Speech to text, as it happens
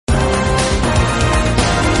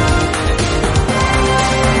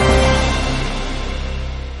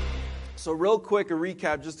So real quick, a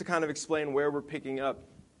recap just to kind of explain where we're picking up.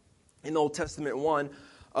 In Old Testament 1,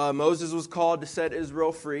 Moses was called to set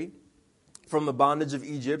Israel free from the bondage of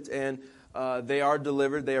Egypt, and they are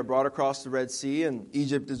delivered. They are brought across the Red Sea, and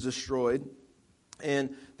Egypt is destroyed.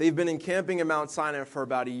 And they've been encamping at Mount Sinai for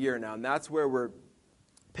about a year now, and that's where we're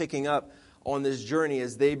picking up on this journey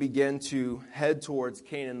as they begin to head towards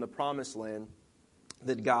Canaan, the promised land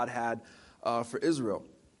that God had for Israel.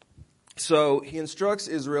 So he instructs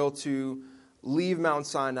Israel to leave Mount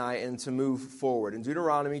Sinai and to move forward. In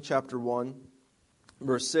Deuteronomy chapter 1,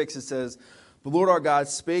 verse 6, it says, "The Lord our God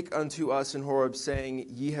spake unto us in Horeb, saying,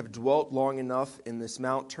 Ye have dwelt long enough in this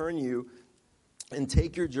mount. Turn you, and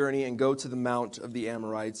take your journey, and go to the mount of the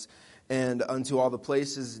Amorites, and unto all the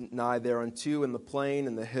places nigh thereunto, in the plain,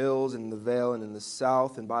 and the hills, and the vale, and in the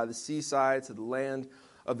south, and by the seaside, to the land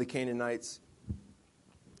of the Canaanites,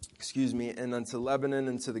 and unto Lebanon,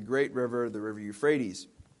 and to the great river, the river Euphrates.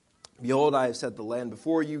 Behold, I have set the land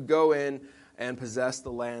before you. Go in and possess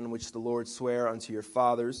the land which the Lord sware unto your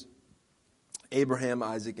fathers, Abraham,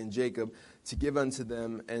 Isaac, and Jacob, to give unto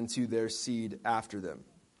them and to their seed after them."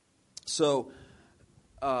 So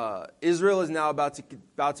Israel is now about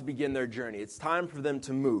to begin their journey. It's time for them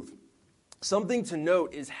to move. Something to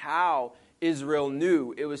note is how Israel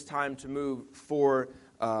knew it was time to move for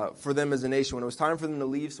them as a nation. When it was time for them to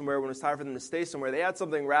leave somewhere, when it was time for them to stay somewhere, they had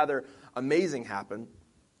something rather amazing happen.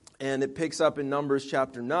 And it picks up in Numbers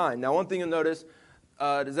chapter 9. Now, one thing you'll notice,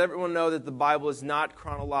 does everyone know that the Bible is not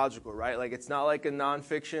chronological, right? Like, it's not like a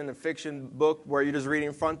fiction book where you're just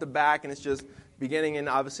reading front to back and it's just beginning, and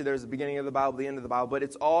obviously there's the beginning of the Bible, the end of the Bible, but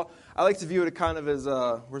it's all, I like to view it kind of as,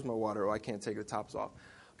 where's my water? Oh, I can't take the tops off.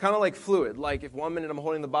 Kind of like fluid. Like if 1 minute I'm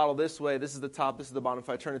holding the bottle this way, this is the top, this is the bottom. If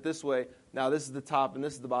I turn it this way, now this is the top and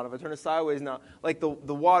this is the bottom. If I turn it sideways now, like the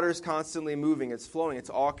water is constantly moving, it's flowing, it's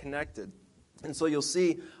all connected. And so you'll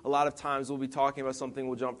see a lot of times we'll be talking about something,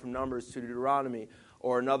 we'll jump from Numbers to Deuteronomy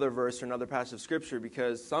or another verse or another passage of Scripture,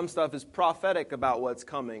 because some stuff is prophetic about what's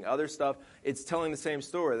coming. Other stuff, it's telling the same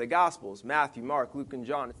story. The Gospels, Matthew, Mark, Luke, and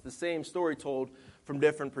John, it's the same story told from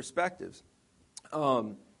different perspectives.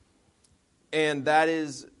 And that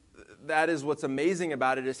is what's amazing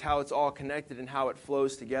about it, is how it's all connected and how it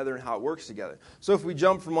flows together and how it works together. So if we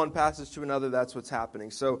jump from one passage to another, that's what's happening.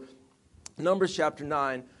 So Numbers chapter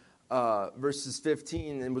 9, verses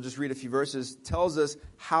 15, and we'll just read a few verses, tells us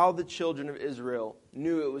how the children of Israel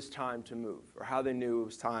knew it was time to move, or how they knew it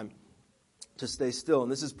was time to stay still.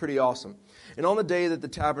 And this is pretty awesome. "And on the day that the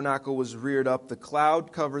tabernacle was reared up, the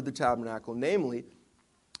cloud covered the tabernacle, namely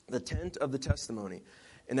the tent of the testimony.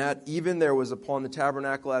 And at even there was upon the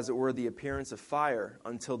tabernacle, as it were, the appearance of fire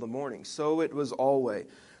until the morning. So it was always.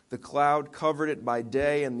 The cloud covered it by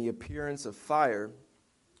day, and the appearance of fire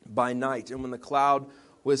by night. And when the cloud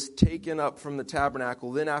was taken up from the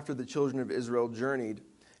tabernacle, then after the children of Israel journeyed,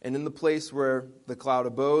 and in the place where the cloud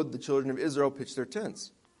abode, the children of Israel pitched their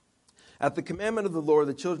tents. At the commandment of the Lord,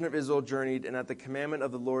 the children of Israel journeyed, and at the commandment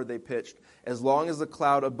of the Lord they pitched. As long as the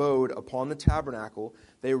cloud abode upon the tabernacle,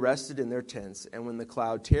 they rested in their tents. And when the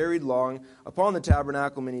cloud tarried long upon the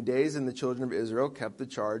tabernacle many days, and the children of Israel kept the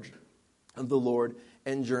charge of the Lord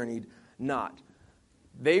and journeyed not."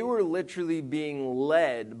 They were literally being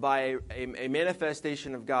led by a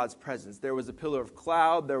manifestation of God's presence. There was a pillar of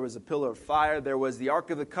cloud, there was a pillar of fire, there was the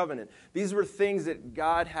Ark of the Covenant. These were things that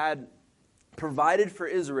God had provided for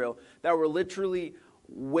Israel that were literally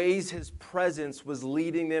ways His presence was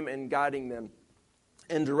leading them and guiding them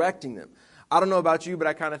and directing them. I don't know about you, but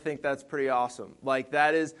I kind of think that's pretty awesome. Like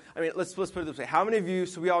that is, let's put it this way. How many of you,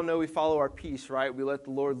 so we all know we follow our peace, right? We let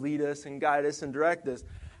the Lord lead us and guide us and direct us.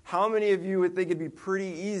 How many of you would think it'd be pretty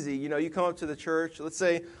easy? You know, you come up to the church. Let's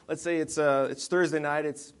say it's Thursday night.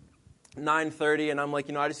 It's 9:30, and I'm like,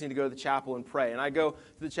 I just need to go to the chapel and pray. And I go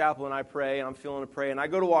to the chapel and I pray, and I'm feeling to pray, and I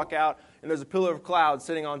go to walk out, and there's a pillar of cloud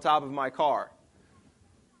sitting on top of my car.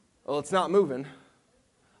 Well, it's not moving.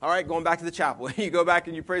 All right, going back to the chapel. You go back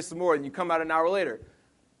and you pray some more, and you come out an hour later.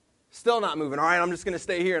 Still not moving. All right, I'm just going to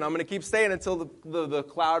stay here, and I'm going to keep staying until the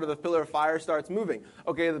cloud or the pillar of fire starts moving.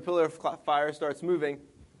 Okay, the pillar of fire starts moving.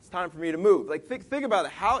 It's time for me to move. Like, think about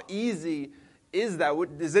it. How easy is that?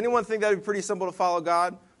 Does anyone think that would be pretty simple to follow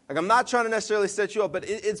God? Like, I'm not trying to necessarily set you up, but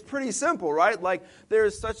it's pretty simple, right? Like,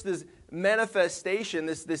 there's such this manifestation,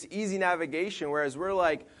 this easy navigation, whereas we're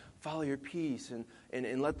like, follow your peace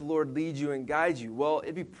and let the Lord lead you and guide you. Well,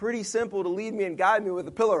 it'd be pretty simple to lead me and guide me with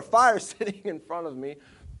a pillar of fire sitting in front of me.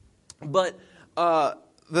 But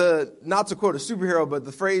not to quote a superhero, but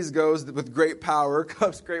the phrase goes that with great power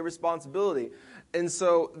comes great responsibility. And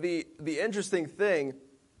so the interesting thing,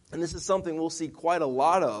 and this is something we'll see quite a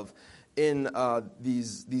lot of in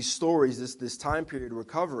these stories, this time period we're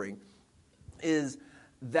covering, is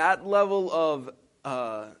that level of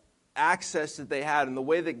access that they had and the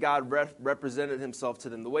way that God represented himself to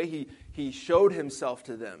them, the way he showed himself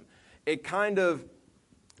to them, it kind of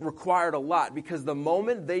required a lot, because the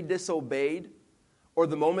moment they disobeyed or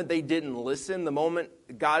the moment they didn't listen, the moment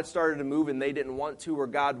God started to move and they didn't want to, or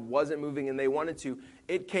God wasn't moving and they wanted to,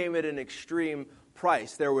 it came at an extreme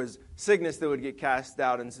price. There was sickness that would get cast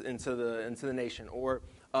out into the nation, or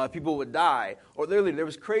people would die, or literally there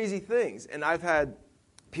was crazy things. And I've had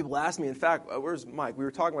people ask me, in fact, where's Mike? We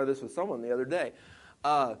were talking about this with someone the other day,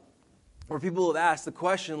 where people have asked the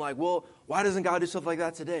question like, well, why doesn't God do stuff like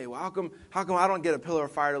that today? Well, how come I don't get a pillar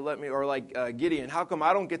of fire to let me, or like Gideon, how come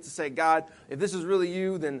I don't get to say, God, if this is really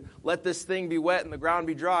you, then let this thing be wet and the ground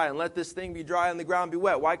be dry, and let this thing be dry and the ground be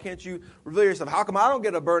wet? Why can't you reveal yourself? How come I don't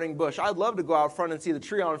get a burning bush? I'd love to go out front and see the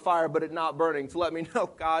tree on fire, but it not burning, to let me know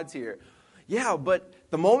God's here. Yeah, but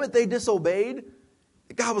the moment they disobeyed,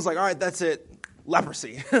 God was like, all right, that's it.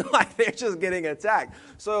 Leprosy. Like, they're just getting attacked.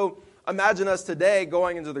 So imagine us today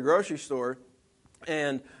going into the grocery store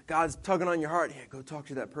and God's tugging on your heart. Yeah, go talk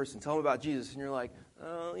to that person. Tell them about Jesus. And you're like,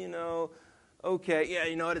 oh, okay. Yeah,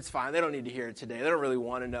 you know what? It's fine. They don't need to hear it today. They don't really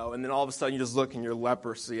want to know. And then all of a sudden you just look and you're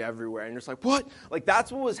leprosy everywhere. And you're just like, what? Like,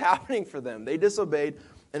 that's what was happening for them. They disobeyed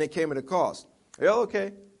and it came at a cost. Are y'all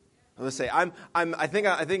okay? Let's say I think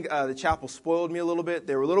the chapel spoiled me a little bit.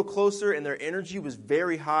 They were a little closer and their energy was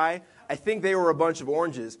very high. I think they were a bunch of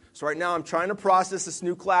oranges. So right now I'm trying to process this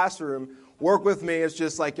new classroom. Work with me. It's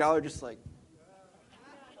just like y'all are just like.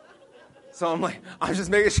 So I'm just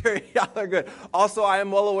making sure y'all are good. Also, I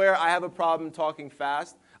am well aware I have a problem talking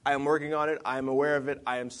fast. I am working on it. I am aware of it.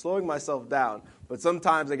 I am slowing myself down. But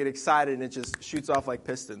sometimes I get excited and it just shoots off like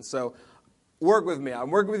pistons. So work with me. I'm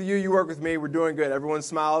working with you. You work with me. We're doing good. Everyone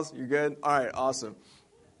smiles. You're good? All right. Awesome.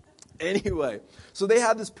 Anyway, so they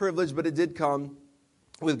had this privilege, but it did come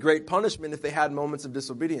with great punishment if they had moments of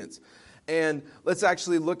disobedience. And let's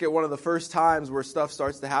actually look at one of the first times where stuff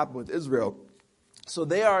starts to happen with Israel. So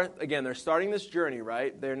they're starting this journey,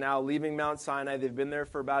 right? They're now leaving Mount Sinai. They've been there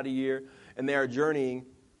for about a year, and they are journeying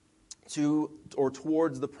to or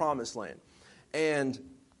towards the promised land. And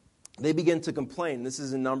they begin to complain. This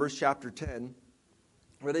is in Numbers chapter 10,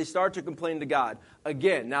 where they start to complain to God.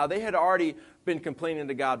 Again, now they had already been complaining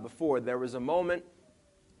to God before. There was a moment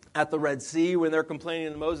at the Red Sea when they're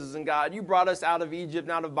complaining to Moses and God, you brought us out of Egypt,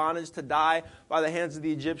 out of bondage, to die by the hands of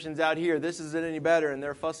the Egyptians out here. This isn't any better. And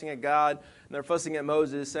they're fussing at God, and they're fussing at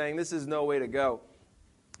Moses, saying this is no way to go.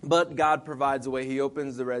 But God provides a way. He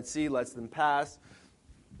opens the Red Sea, lets them pass,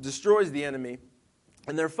 destroys the enemy,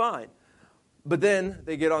 and they're fine. But then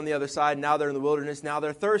they get on the other side. Now they're in the wilderness. Now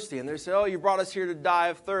they're thirsty. And they say, oh, you brought us here to die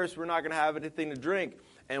of thirst. We're not going to have anything to drink.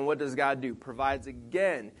 And what does God do? Provides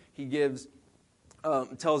again. He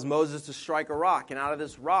tells Moses to strike a rock. And out of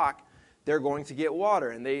this rock, they're going to get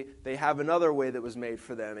water. And they have another way that was made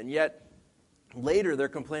for them. And yet, later they're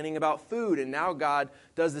complaining about food. And now God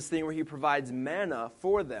does this thing where he provides manna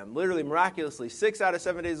for them. Literally, miraculously, 6 out of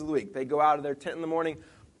 7 days of the week. They go out of their tent in the morning,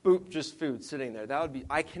 boop, just food sitting there.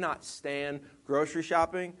 I cannot stand grocery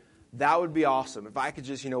shopping. That would be awesome. If I could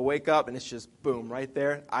just, wake up and it's just boom, right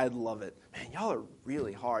there, I'd love it. Man, y'all are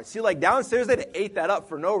really hard. See, like downstairs, they ate that up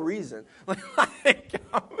for no reason. All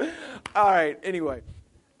right, anyway.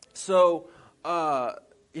 So, y'all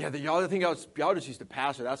think y'all just used to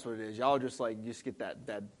pass it. That's what it is. Y'all just get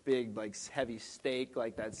that big, heavy steak,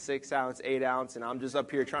 like that 6 ounce, 8 ounce, and I'm just up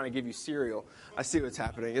here trying to give you cereal. I see what's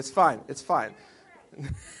happening. It's fine.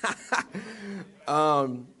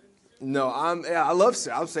 No, I love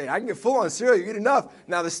cereal. I'm saying I can get full on cereal. You eat enough.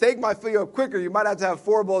 Now, the steak might fill you up quicker. You might have to have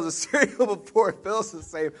 4 bowls of cereal before it fills the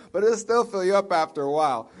same, but it'll still fill you up after a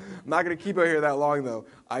while. I'm not going to keep it here that long, though.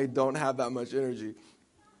 I don't have that much energy.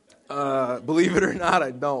 Believe it or not,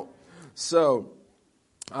 I don't. So,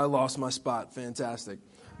 I lost my spot. Fantastic.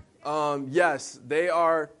 Yes, they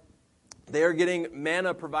are getting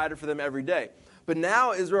manna provided for them every day. But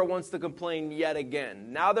now Israel wants to complain yet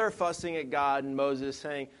again. Now they're fussing at God and Moses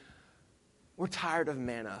saying, we're tired of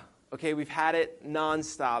manna. Okay, we've had it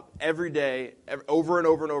nonstop every day, over and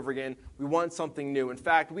over and over again. We want something new. In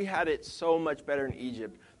fact, we had it so much better in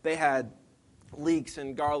Egypt. They had leeks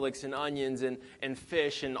and garlics and onions and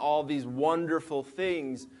fish and all these wonderful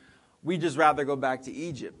things. We'd just rather go back to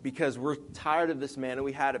Egypt because we're tired of this manna.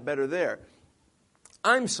 We had it better there.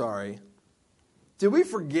 I'm sorry. Did we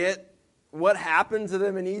forget what happened to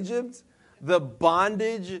them in Egypt? The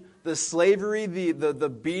bondage, the slavery, the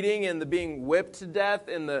beating, and the being whipped to death.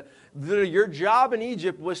 And your job in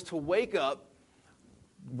Egypt was to wake up,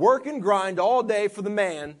 work and grind all day for the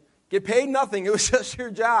man, get paid nothing. It was just your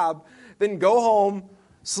job. Then go home,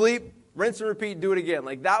 sleep, rinse and repeat, do it again.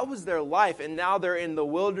 Like, that was their life, and now they're in the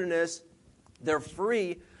wilderness, they're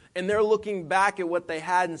free, and they're looking back at what they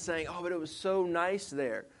had and saying, oh, but it was so nice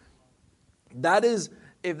there.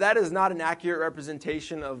 If that is not an accurate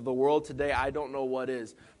representation of the world today, I don't know what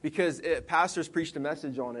is. Because pastors preached a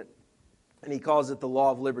message on it, and he calls it the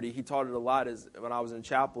law of liberty. He taught it a lot when I was in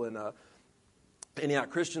chapel in Antioch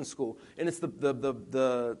Christian School. And it's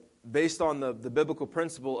based on the biblical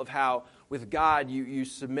principle of how with God you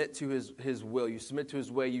submit to his will, you submit to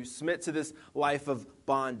his way, you submit to this life of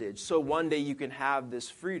bondage. So one day you can have this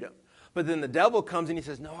freedom. But then the devil comes and he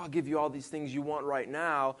says, no, I'll give you all these things you want right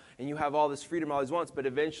now, and you have all this freedom all these wants, but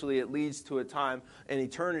eventually it leads to a time, an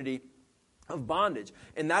eternity of bondage.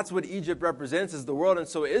 And that's what Egypt represents, is the world. And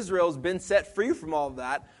so Israel's been set free from all of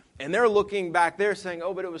that, and they're looking back there saying,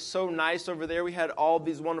 oh, but it was so nice over there. We had all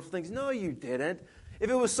these wonderful things. No, you didn't. If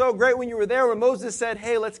it was so great when you were there, when Moses said,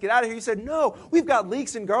 hey, let's get out of here, you said, no, we've got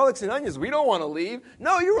leeks and garlics and onions. We don't want to leave.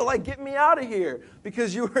 No, you were like, get me out of here,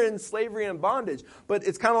 because you were in slavery and bondage. But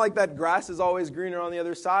it's kind of like that grass is always greener on the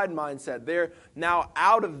other side mindset. They're now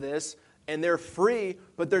out of this, and they're free,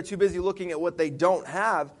 but they're too busy looking at what they don't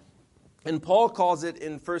have. And Paul calls it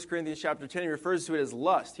in 1 Corinthians chapter 10, he refers to it as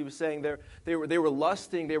lust. He was saying they were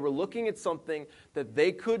lusting, they were looking at something that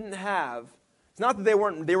they couldn't have. It's not that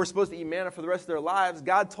they were supposed to eat manna for the rest of their lives.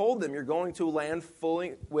 God told them, you're going to a land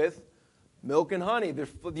fully with milk and honey.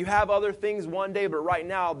 You have other things one day, but right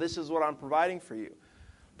now, this is what I'm providing for you.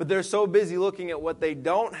 But they're so busy looking at what they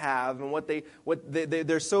don't have, and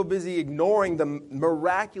they're so busy ignoring the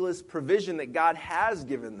miraculous provision that God has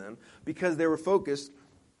given them, because they were focused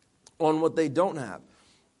on what they don't have.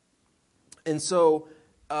 And so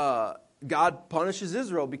God punishes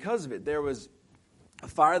Israel because of it. There was a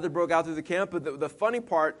fire that broke out through the camp, but the funny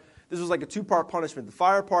part, this was like a two-part punishment. The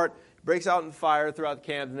fire part breaks out in fire throughout the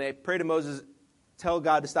camp, and they pray to Moses, tell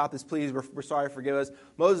God to stop this, please, we're sorry, forgive us.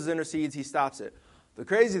 Moses intercedes, he stops it. The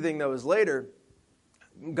crazy thing, though, is later,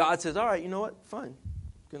 God says, all right, you know what, fine.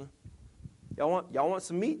 Y'all want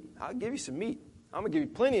some meat? I'll give you some meat. I'm going to give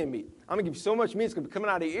you plenty of meat. I'm going to give you so much meat, it's going to be coming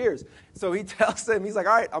out of your ears. So he tells them, he's like,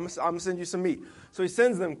 all right, I'm going to send you some meat. So he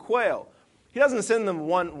sends them quail. He doesn't send them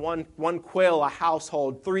one quail a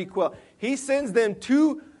household, 3 quail. He sends them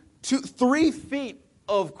 3 feet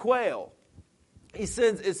of quail. It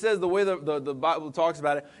says the way the Bible talks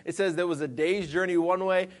about it, it says there was a day's journey one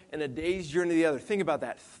way and a day's journey the other. Think about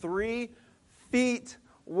that. 3 feet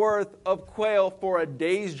worth of quail for a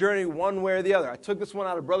day's journey one way or the other. I took this one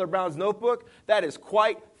out of Brother Brown's notebook. That is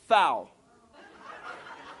quite foul.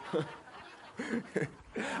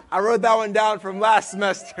 I wrote that one down from last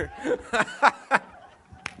semester.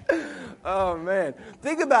 Oh, man.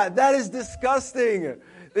 Think about it. That is disgusting.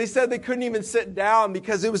 They said they couldn't even sit down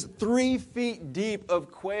because it was 3 feet deep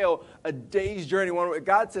of quail, a day's journey one way.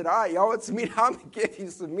 God said, all right, y'all want some meat? I'm going to give you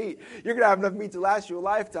some meat. You're going to have enough meat to last you a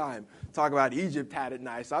lifetime. Talk about Egypt had it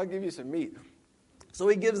nice. I'll give you some meat. So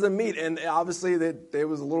he gives them meat, and obviously there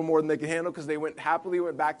was a little more than they could handle because they happily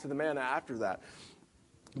went back to the manna after that.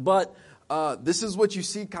 But this is what you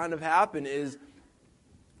see kind of happen is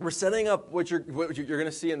we're setting up what you're going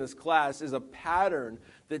to see in this class is a pattern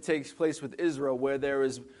that takes place with Israel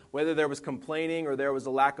whether there was complaining or there was a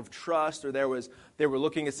lack of trust or they were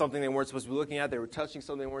looking at something they weren't supposed to be looking at, they were touching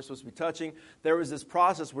something they weren't supposed to be touching. There was this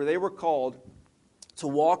process where they were called to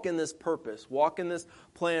walk in this purpose, walk in this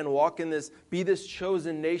plan, be this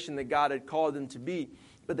chosen nation that God had called them to be.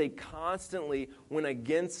 But they constantly went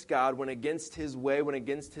against God, went against His way, went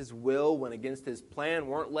against His will, went against His plan,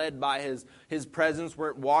 weren't led by His presence,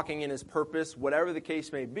 weren't walking in His purpose, whatever the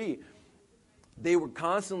case may be. They were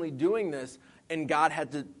constantly doing this, and God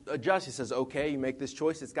had to adjust. He says, okay, you make this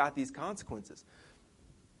choice, it's got these consequences.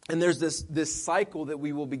 And there's this cycle that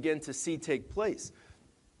we will begin to see take place.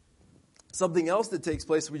 Something else that takes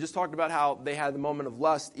place, we just talked about how they had the moment of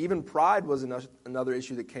lust. Even pride was another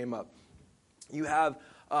issue that came up. You have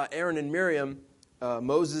Aaron and Miriam,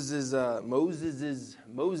 Moses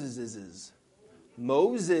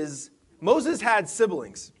had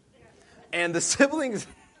siblings. And the siblings'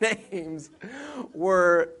 names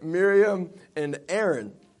were Miriam and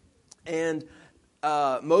Aaron. And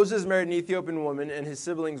Moses married an Ethiopian woman, and his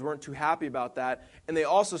siblings weren't too happy about that. And they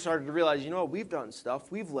also started to realize, we've done stuff.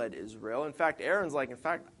 We've led Israel. In fact, Aaron's like,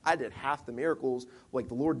 I did half the miracles. Like,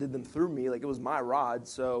 the Lord did them through me. Like, it was my rod.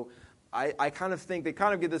 So I kind of think they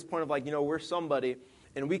kind of get this point of like, we're somebody,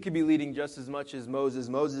 and we could be leading just as much as Moses.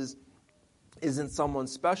 Moses isn't someone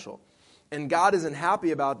special. And God isn't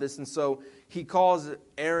happy about this, and so He calls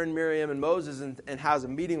Aaron, Miriam, and Moses and has a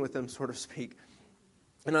meeting with them, so to speak.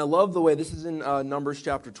 And I love the way, this is in Numbers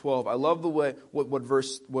chapter 12, I love the way, what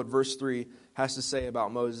verse 3 has to say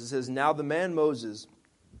about Moses. It says, "Now the man Moses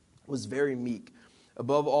was very meek,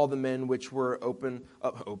 above all the men which were open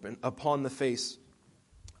upon the face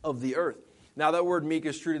of the earth." Now that word meek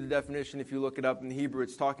is true to the definition. If you look it up in the Hebrew,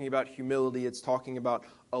 it's talking about humility. It's talking about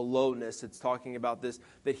a lowness. It's talking about this,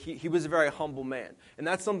 that he was a very humble man. And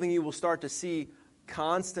that's something you will start to see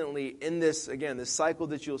constantly in this, again, this cycle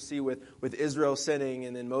that you'll see with Israel sinning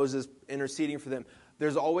and then Moses interceding for them.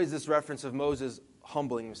 There's always this reference of Moses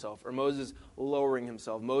humbling himself, or Moses lowering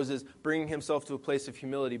himself, Moses bringing himself to a place of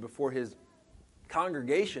humility before his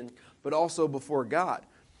congregation, but also before God.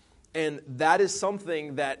 And that is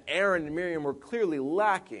something that Aaron and Miriam were clearly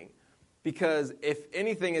lacking, because if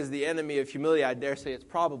anything is the enemy of humility, I dare say it's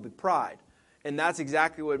probably pride. And that's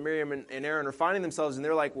exactly what Miriam and Aaron are finding themselves, and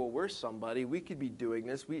they're like, well, we're somebody. We could be doing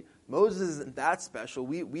this. Moses isn't that special.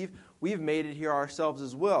 We've made it here ourselves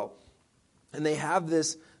as well. And they have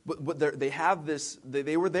this,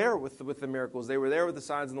 they were there with the miracles. They were there with the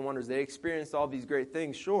signs and the wonders. They experienced all these great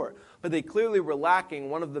things, sure. But they clearly were lacking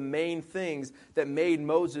one of the main things that made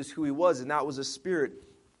Moses who he was, and that was a spirit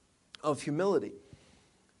of humility.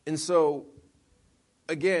 And so,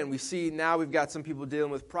 again, we see now we've got some people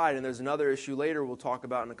dealing with pride, and there's another issue later we'll talk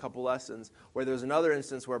about in a couple lessons where there's another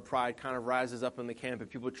instance where pride kind of rises up in the camp and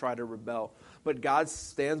people try to rebel. But God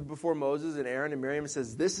stands before Moses and Aaron and Miriam and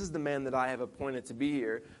says, this is the man that I have appointed to be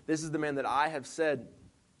here. This is the man that I have said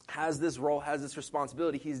has this role, has this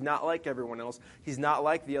responsibility. He's not like everyone else. He's not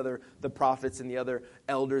like the prophets and the other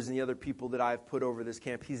elders and the other people that I've put over this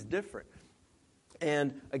camp. He's different.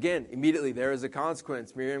 And again, immediately there is a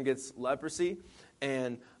consequence. Miriam gets leprosy,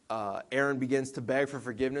 and Aaron begins to beg for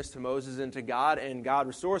forgiveness to Moses and to God, and God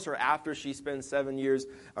restores her after she spends 7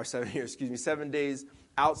 days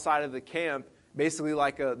outside of the camp, basically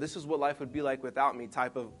like this is what life would be like without me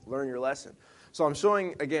type of learn your lesson. So I'm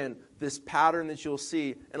showing, again, this pattern that you'll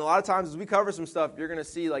see. And a lot of times as we cover some stuff, you're going to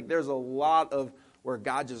see like there's a lot of where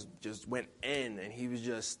God just went in, and he was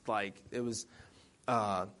just like, it was,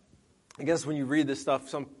 I guess when you read this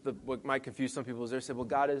stuff, what might confuse some people is they say, well,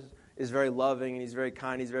 God is very loving, and he's very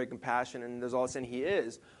kind, he's very compassionate, and there's all this, and he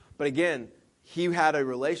is. But again, he had a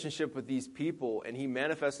relationship with these people, and he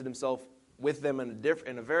manifested himself with them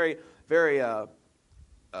in a very, very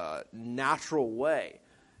natural way.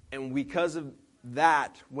 And because of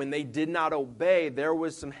that, when they did not obey, there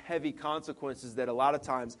was some heavy consequences that a lot of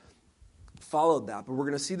times followed that. But we're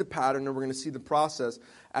going to see the pattern, and we're going to see the process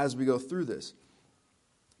as we go through this.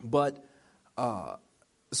 But,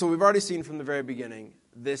 so we've already seen from the very beginning,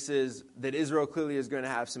 this is that Israel clearly is going to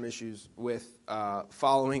have some issues with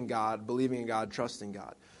following God, believing in God, trusting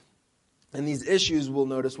God. And these issues, we'll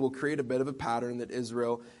notice, will create a bit of a pattern that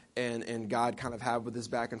Israel and God kind of have with this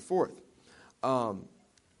back and forth. And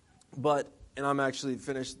I'm actually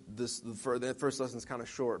finished this, the first lesson's kind of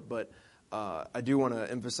short, but I do want to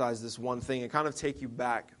emphasize this one thing and kind of take you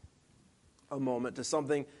back a moment to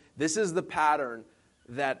something. This is the pattern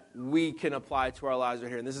that we can apply to our lives right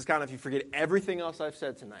here. And this is kind of, if you forget everything else I've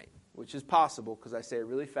said tonight, which is possible because I say it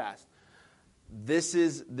really fast, this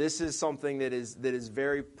is something that is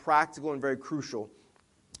very practical and very crucial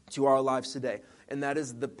to our lives today. And that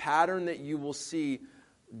is the pattern that you will see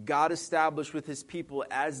God established with his people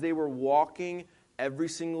as they were walking every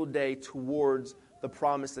single day towards the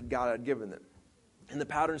promise that God had given them. And the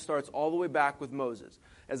pattern starts all the way back with Moses.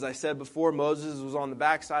 As I said before, Moses was on the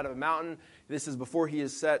backside of a mountain. This is before he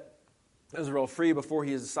has set Israel free, before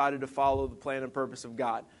he has decided to follow the plan and purpose of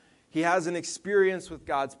God. He has an experience with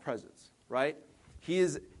God's presence, right?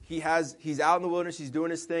 He's out in the wilderness, he's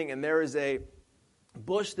doing his thing, and there is a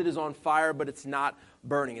bush that is on fire, but it's not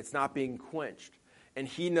burning, it's not being quenched. And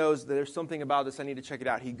he knows that there's something about this, I need to check it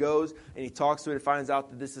out. He goes and he talks to it and finds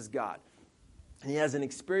out that this is God. And he has an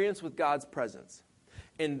experience with God's presence.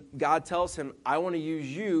 And God tells him, I want to use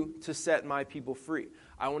you to set my people free.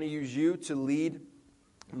 I want to use you to lead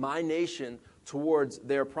my nation towards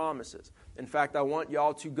their promises. In fact, I want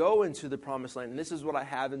y'all to go into the promised land. And this is what I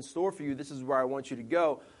have in store for you. This is where I want you to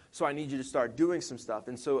go. So I need you to start doing some stuff.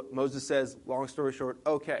 And so Moses says, long story short,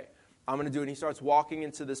 okay, I'm going to do it. And he starts walking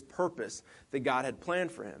into this purpose that God had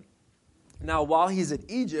planned for him. Now, while he's in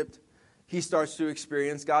Egypt, he starts to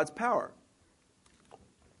experience God's power.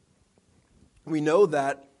 We know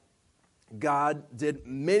that God did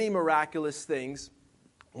many miraculous things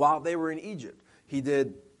while they were in Egypt. He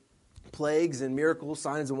did plagues and miracles,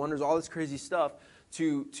 signs and wonders, all this crazy stuff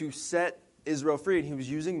to set Israel free. And he was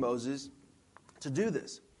using Moses to do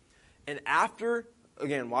this. And after,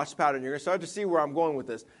 again, watch the pattern. You're going to start to see where I'm going with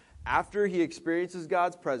this. After he experiences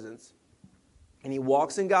God's presence and he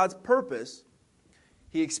walks in God's purpose,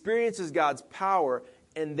 He experiences God's power,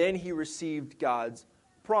 and then he received God's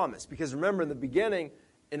promise. Because remember, in the beginning,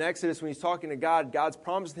 in Exodus, when he's talking to God, God's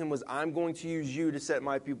promise to him was, I'm going to use you to set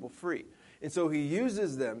my people free. And so he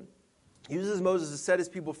uses Moses to set his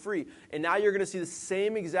people free. And now you're going to see the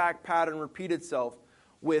same exact pattern repeat itself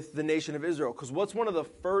with the nation of Israel. Because what's one of the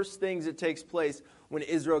first things that takes place when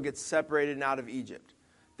Israel gets separated out of Egypt?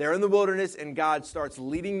 They're in the wilderness, and God starts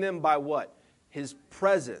leading them by what? His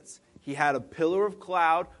presence. He had a pillar of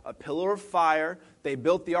cloud, a pillar of fire. They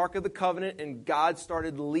built the Ark of the Covenant, and God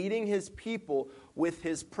started leading his people with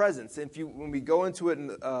his presence. And when we go into it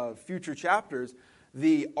in future chapters,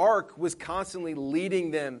 the Ark was constantly leading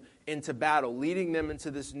them into battle, leading them into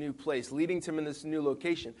this new place, leading them in this new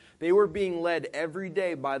location. They were being led every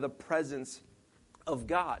day by the presence of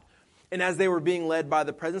God. And as they were being led by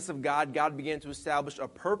the presence of God, God began to establish a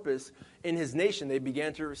purpose in his nation. They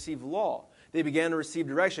began to receive law. They began to receive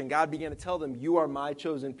direction. God began to tell them, you are my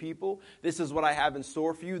chosen people. This is what I have in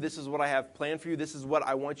store for you. This is what I have planned for you. This is what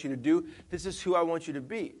I want you to do. This is who I want you to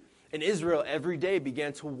be. And Israel every day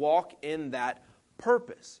began to walk in that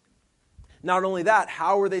purpose. Not only that,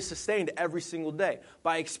 how were they sustained every single day?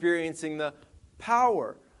 By experiencing the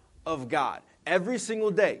power of God. Every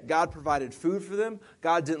single day, God provided food for them.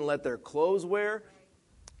 God didn't let their clothes wear.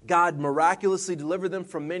 God miraculously delivered them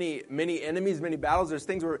from many, many enemies, many battles. There's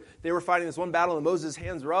things where they were fighting this one battle and Moses'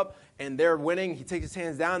 hands were up and they're winning. He takes his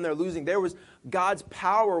hands down, they're losing. God's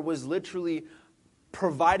power was literally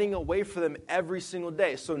providing a way for them every single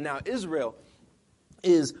day. So now Israel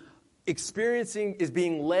is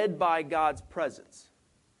being led by God's presence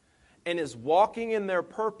and is walking in their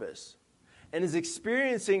purpose and is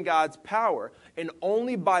experiencing God's power. And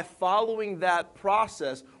only by following that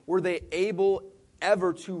process were they able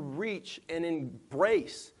ever to reach and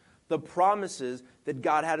embrace the promises that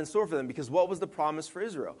God had in store for them. Because what was the promise for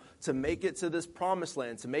Israel? To make it to this promised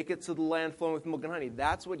land, to make it to the land flowing with milk and honey.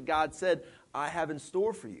 That's what God said, I have in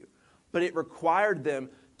store for you. But it required them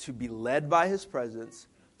to be led by his presence,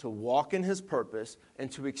 to walk in his purpose,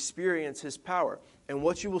 and to experience his power. And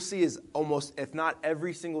what you will see is almost, if not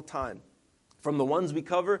every single time, from the ones we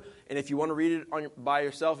cover, and if you want to read it by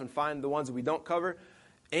yourself and find the ones that we don't cover,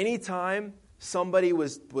 anytime somebody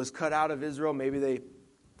was cut out of Israel, maybe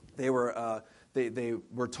they were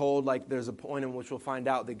told, like there's a point in which we'll find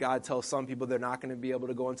out that God tells some people they're not going to be able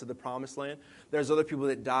to go into the promised land. There's other people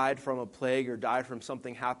that died from a plague or died from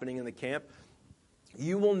something happening in the camp.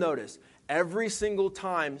 You will notice every single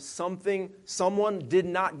time someone did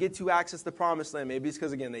not get to access the promised land, maybe it's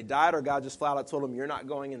because, again, they died or God just flat out told them, you're not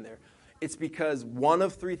going in there. It's because one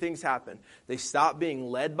of three things happened. They stopped being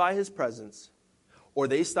led by his presence, or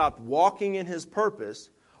they stopped walking in his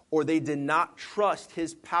purpose, or they did not trust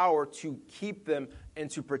his power to keep them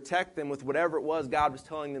and to protect them with whatever it was God was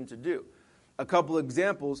telling them to do. A couple of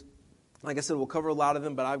examples, like I said, we'll cover a lot of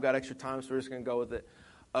them, but I've got extra time, so we're just going to go with it.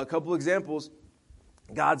 A couple of examples,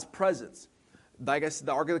 God's presence. Like I said,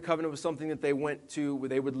 the Ark of the Covenant was something that they went to, where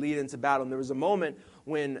they would lead into battle. And there was a moment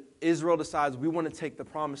when Israel decides, we want to take the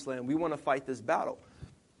promised land. We want to fight this battle.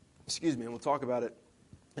 And we'll talk about it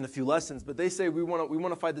in a few lessons. But they say, we want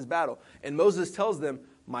to fight this battle. And Moses tells them,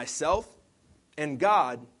 myself and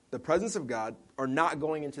God, the presence of God, are not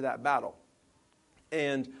going into that battle.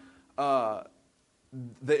 And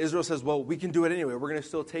Israel says, well, we can do it anyway. We're going to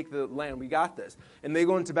still take the land. We got this. And they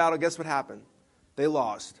go into battle. Guess what happened? They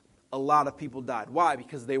lost. A lot of people died. Why?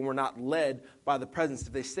 Because they were not led by the presence.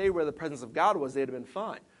 If they stayed where the presence of God was, they'd have been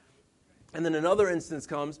fine. And then another instance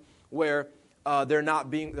comes where they're not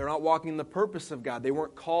walking in the purpose of God. They were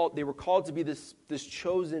called to be this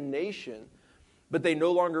chosen nation, but they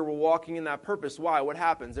no longer were walking in that purpose. Why? What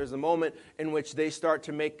happens? There's a moment in which they start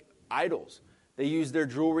to make idols. They use their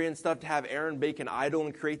jewelry and stuff to have Aaron bake an idol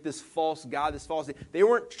and create this false god, this false. They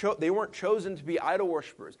weren't chosen to be idol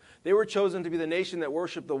worshipers. They were chosen to be the nation that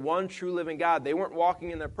worshiped the one true living God. They weren't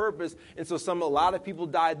walking in their purpose, and so a lot of people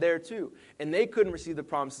died there too. And they couldn't receive the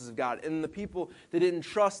promises of God. And the people that didn't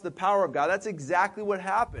trust the power of God, that's exactly what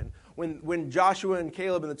happened when Joshua and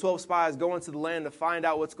Caleb and the 12 spies go into the land to find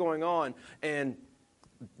out what's going on, and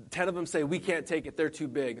 10 of them say, we can't take it, they're too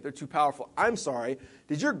big, they're too powerful. I'm sorry,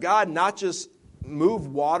 did your God not just move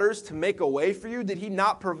waters to make a way for you? Did he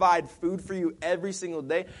not provide food for you every single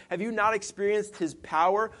day? Have you not experienced his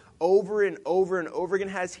power over and over and over again?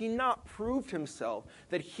 Has he not proved himself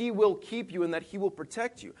that he will keep you and that he will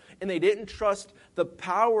protect you? And they didn't trust the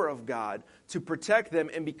power of God to protect them,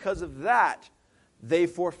 and because of that, they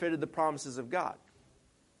forfeited the promises of God.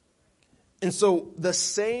 And so the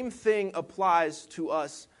same thing applies to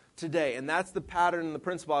us today, and that's the pattern and the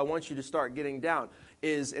principle I want you to start getting down.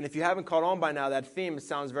 And if you haven't caught on by now, that theme, it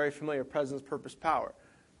sounds very familiar, presence, purpose, power.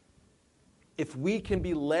 if we can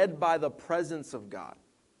be led by the presence of God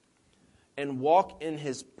and walk in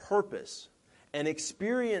His purpose and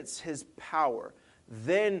experience His power,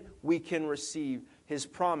 then we can receive His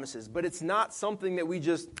promises. But it's not something that we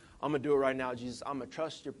just, I'm going to do it right now, Jesus. I'm going to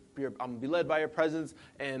trust I'm going to be led by your presence,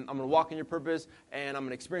 and I'm going to walk in your purpose, and I'm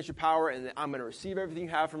going to experience your power, and I'm going to receive everything you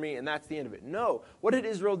have for me, and that's the end of it. No. What did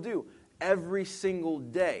Israel do? Every single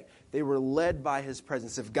day, they were led by His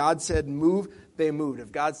presence. If God said move, they moved.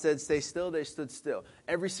 If God said stay still, they stood still.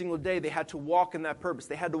 Every single day, they had to walk in that purpose.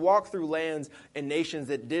 They had to walk through lands and nations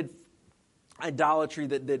that did idolatry,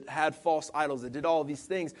 that had false idols, that did all of these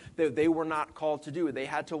things that they were not called to do. They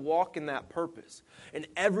had to walk in that purpose. And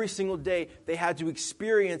every single day, they had to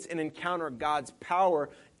experience and encounter God's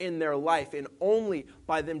power in their life. And only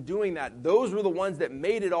by them doing that, those were the ones that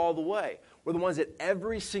made it all the way. Were the ones that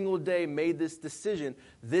every single day made this decision.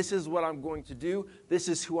 This is what I'm going to do. This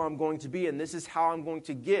is who I'm going to be. And this is how I'm going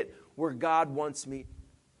to get where God wants me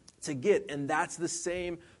to get. And that's the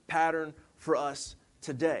same pattern for us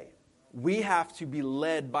today. We have to be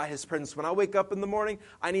led by His presence. When I wake up in the morning,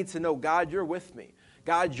 I need to know, God, you're with me.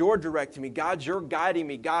 God, you're directing me. God, you're guiding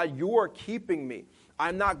me. God, you're keeping me.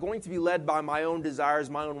 I'm not going to be led by my own desires,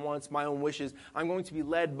 my own wants, my own wishes. I'm going to be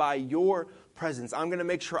led by your presence. I'm going to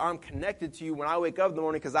make sure I'm connected to you when I wake up in the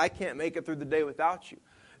morning because I can't make it through the day without you.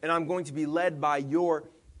 And I'm going to be led by your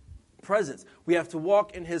presence. We have to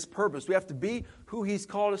walk in His purpose. We have to be who He's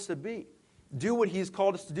called us to be. Do what He's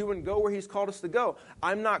called us to do and go where He's called us to go.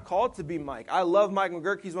 I'm not called to be Mike. I love Mike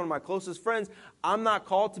McGurk. He's one of my closest friends. I'm not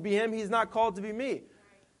called to be him. He's not called to be me.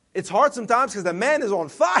 It's hard sometimes because the man is on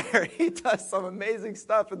fire. He does some amazing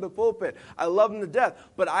stuff in the pulpit. I love him to death.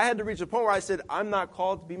 But I had to reach a point where I said, I'm not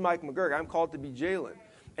called to be Mike McGurk. I'm called to be Jalen.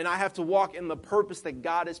 And I have to walk in the purpose that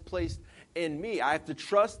God has placed in me. I have to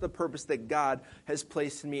trust the purpose that God has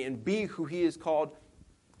placed in me and be who He has called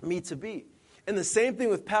me to be. And the same thing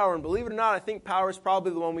with power. And believe it or not, I think power is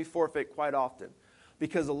probably the one we forfeit quite often.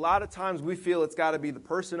 Because a lot of times we feel it's got to be the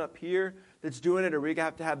person up here that's doing it, or we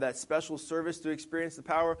have to have that special service to experience the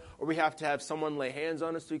power, or we have to have someone lay hands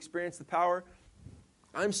on us to experience the power.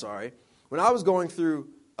 I'm sorry. When I was going through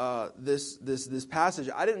this passage,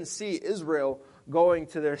 I didn't see Israel going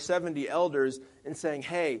to their 70 elders and saying,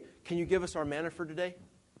 hey, can you give us our manna for today?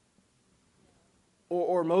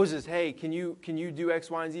 Or Moses, hey, can you do X,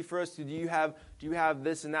 Y, and Z for us? Do you have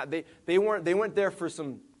this and that? They went there for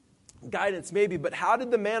some guidance maybe, but how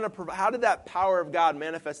did that power of God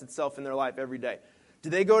manifest itself in their life every day?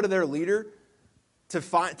 Did they go to their leader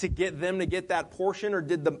to get them to get that portion, or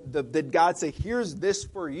did God say, here's this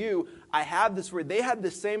for you, I have this for you? They had the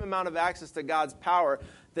same amount of access to God's power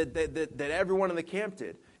that everyone in the camp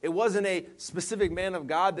did. It wasn't a specific man of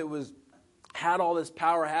God that had all this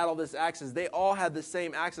power, had all this access. They all had the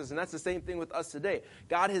same access, and that's the same thing with us today.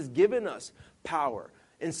 God has given us power,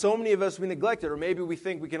 and so many of us, we neglect it, or maybe we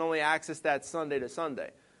think we can only access that Sunday to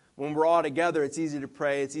Sunday. When we're all together, it's easy to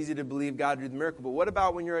pray, it's easy to believe God to do the miracle, but what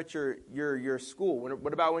about when you're at your school?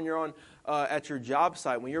 What about when you're at your job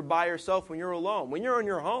site, when you're by yourself, when you're alone, when you're in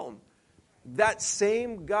your home? That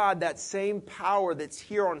same God, that same power that's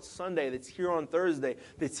here on Sunday, that's here on Thursday,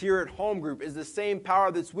 that's here at home group is the same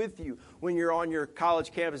power that's with you when you're on your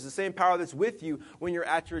college campus, the same power that's with you when you're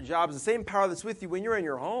at your job, the same power that's with you when you're in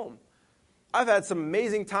your home. I've had some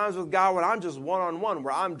amazing times with God when I'm just one-on-one,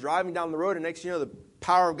 where I'm driving down the road and next thing you know, the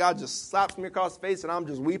power of God just slaps me across the face and I'm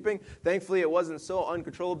just weeping. Thankfully, it wasn't so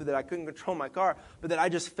uncontrollable that I couldn't control my car, but that I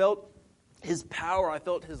just felt His power, I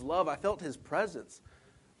felt His love, I felt His presence.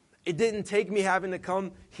 It didn't take me having to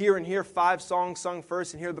come here and hear 5 songs sung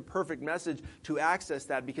first and hear the perfect message to access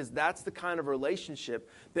that, because that's the kind of relationship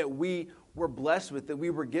that we were blessed with, that we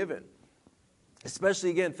were given. Especially,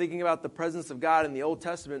 again, thinking about the presence of God in the Old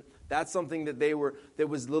Testament, that's something that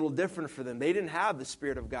was a little different for them. They didn't have the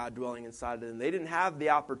Spirit of God dwelling inside of them. They didn't have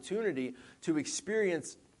the opportunity to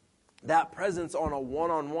experience that presence on a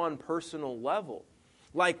one-on-one personal level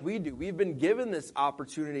like we do. We've been given this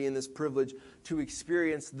opportunity and this privilege to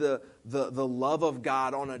experience the love of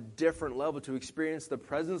God on a different level, to experience the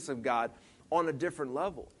presence of God on a different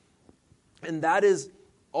level. And that is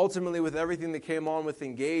ultimately, with everything that came on with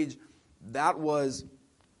Engage, that was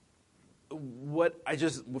what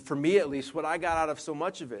for me at least, what I got out of so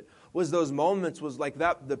much of it was those moments, was like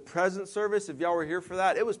that, the present service, if y'all were here for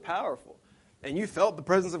that, it was powerful. And you felt the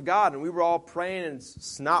presence of God, and we were all praying, and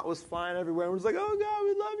snot was flying everywhere. And we was like, oh, God,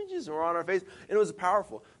 we love you, Jesus. And we're on our face, and it was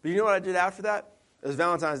powerful. But you know what I did after that? It was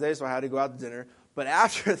Valentine's Day, so I had to go out to dinner. But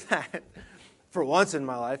after that, for once in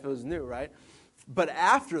my life, it was new, right? But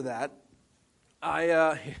after that,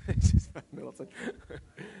 it's just Middleton.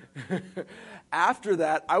 After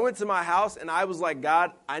that, I went to my house and I was like,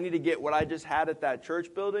 God, I need to get what I just had at that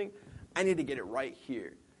church building. I need to get it right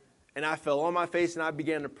here. And I fell on my face and I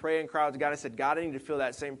began to pray and cry out to God. I said, God, I need to feel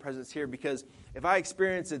that same presence here, because if I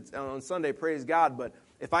experience it on Sunday, praise God, but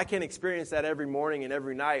if I can't experience that every morning and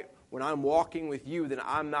every night when I'm walking with you, then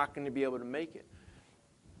I'm not going to be able to make it.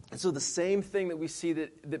 And so the same thing that we see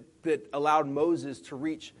that allowed Moses to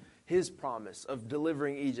reach his promise of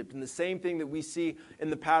delivering Egypt, and the same thing that we see in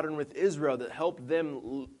the pattern with Israel that helped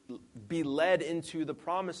them be led into the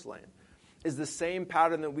promised land, is the same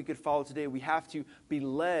pattern that we could follow today. We have to be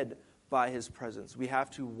led by his presence. We have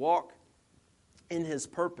to walk in his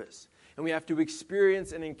purpose. And we have to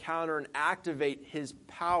experience and encounter and activate his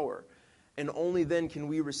power. And only then can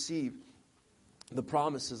we receive the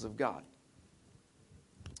promises of God.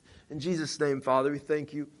 In Jesus' name, Father, we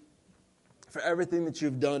thank you for everything that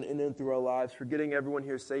you've done in and through our lives, for getting everyone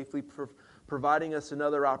here safely, providing us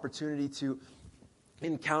another opportunity to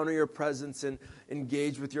encounter your presence and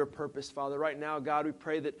engage with your purpose, Father. Right now, God, we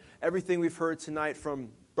pray that everything we've heard tonight, from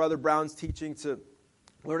Brother Brown's teaching to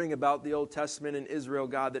learning about the Old Testament and Israel,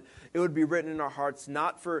 God, that it would be written in our hearts,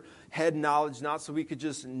 not for head knowledge, not so we could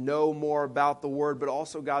just know more about the Word, but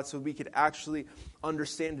also, God, so we could actually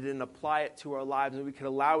understand it and apply it to our lives, and we could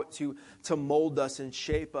allow it to mold us and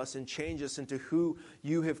shape us and change us into who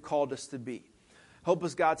you have called us to be. Help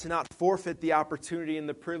us, God, to not forfeit the opportunity and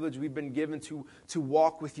the privilege we've been given to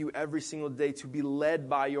walk with you every single day, to be led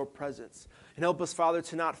by your presence. And help us, Father,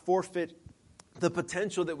 to not forfeit the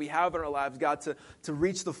potential that we have in our lives, God, to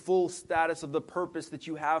reach the full status of the purpose that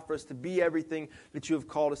you have for us, to be everything that you have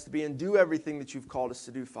called us to be and do everything that you've called us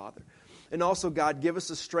to do, Father. And also, God, give us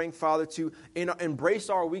the strength, Father, to embrace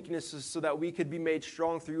our weaknesses so that we could be made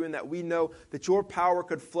strong through you, and that we know that your power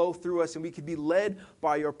could flow through us and we could be led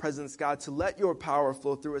by your presence, God, to let your power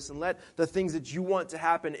flow through us and let the things that you want to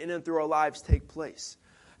happen in and through our lives take place.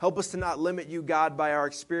 Help us to not limit you, God, by our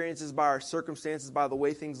experiences, by our circumstances, by the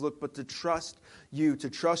way things look, but to trust you, to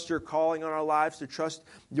trust your calling on our lives, to trust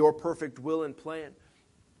your perfect will and plan.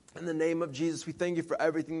 In the name of Jesus, we thank you for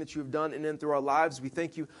everything that you have done in and through our lives. We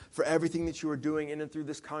thank you for everything that you are doing in and through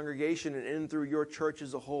this congregation and in and through your church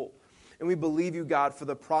as a whole. And we believe you, God, for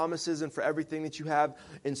the promises and for everything that you have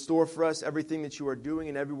in store for us, everything that you are doing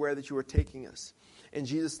and everywhere that you are taking us. In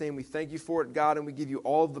Jesus' name, we thank you for it, God, and we give you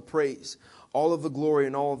all of the praise, all of the glory,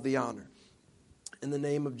 and all of the honor. In the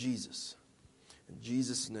name of Jesus. In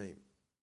Jesus' name.